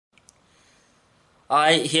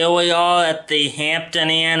Alright, here we are at the Hampton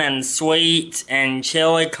Inn and Suites in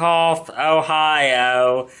Chillicothe,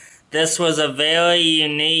 Ohio. This was a very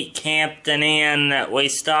unique Hampton Inn that we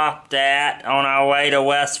stopped at on our way to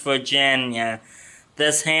West Virginia.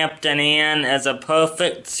 This Hampton Inn is a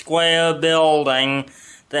perfect square building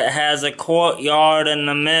that has a courtyard in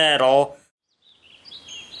the middle.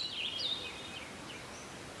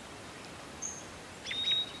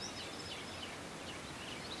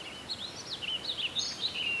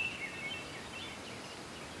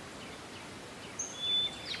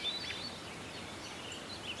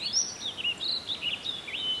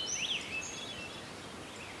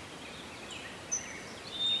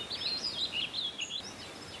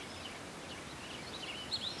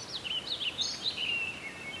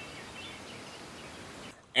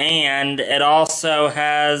 And it also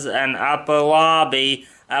has an upper lobby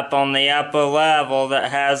up on the upper level that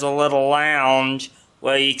has a little lounge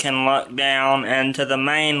where you can look down into the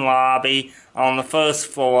main lobby on the first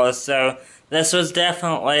floor. So this was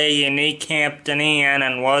definitely a unique Hampton Inn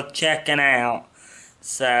and worth checking out.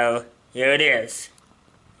 So here it is.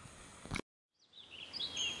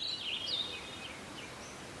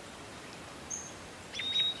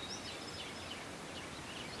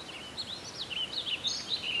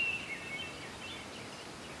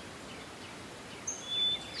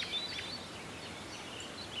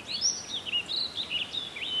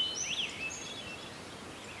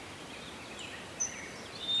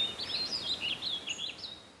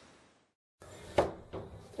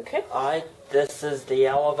 Okay. Alright, this is the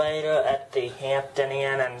elevator at the Hampton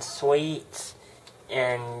Inn and Suites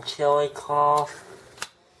in Chillicothe,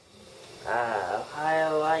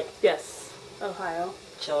 Ohio, right? Yes, Ohio.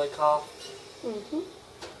 Chillicothe. Mm-hmm.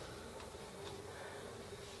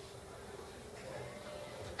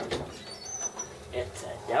 It's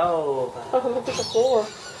a dope. Oh, look at the floor.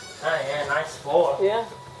 Oh yeah, nice floor. Yeah.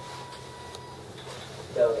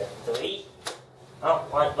 Go to 3. Oh,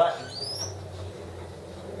 white button.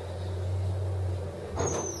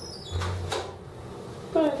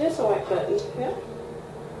 Oh, it is a white button. Yeah.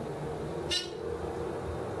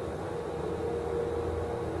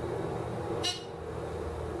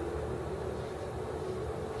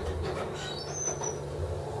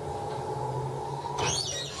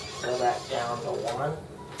 Go back down to 1.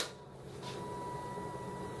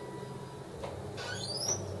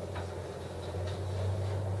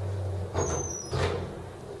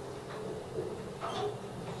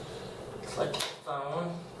 Click the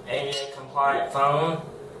phone. ADA compliant phone.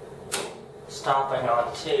 Stopping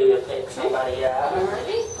on 2 to pick somebody up.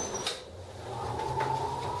 Alrighty.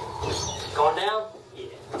 Going down? Yeah.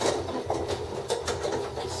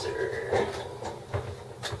 Yes, sir.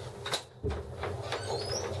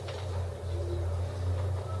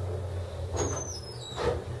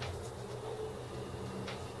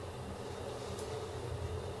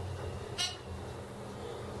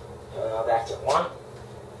 Back to 1.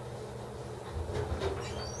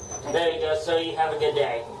 There you go, sir. You have a good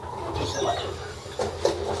day. Thank you so much.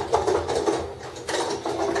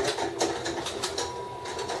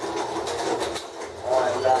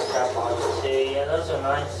 Alright, back up on 2. Yeah, those are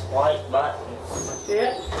nice white buttons.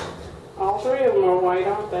 Yeah. All 3 of them are white,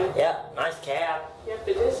 aren't they? Yep, nice cab. Yep,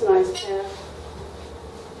 it is a nice cab.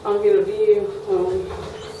 I'll get a view.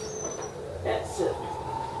 That's it.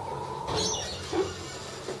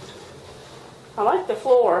 I like the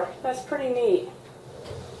floor. That's pretty neat.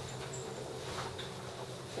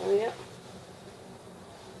 Oh, yeah.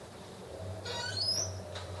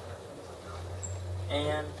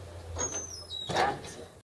 And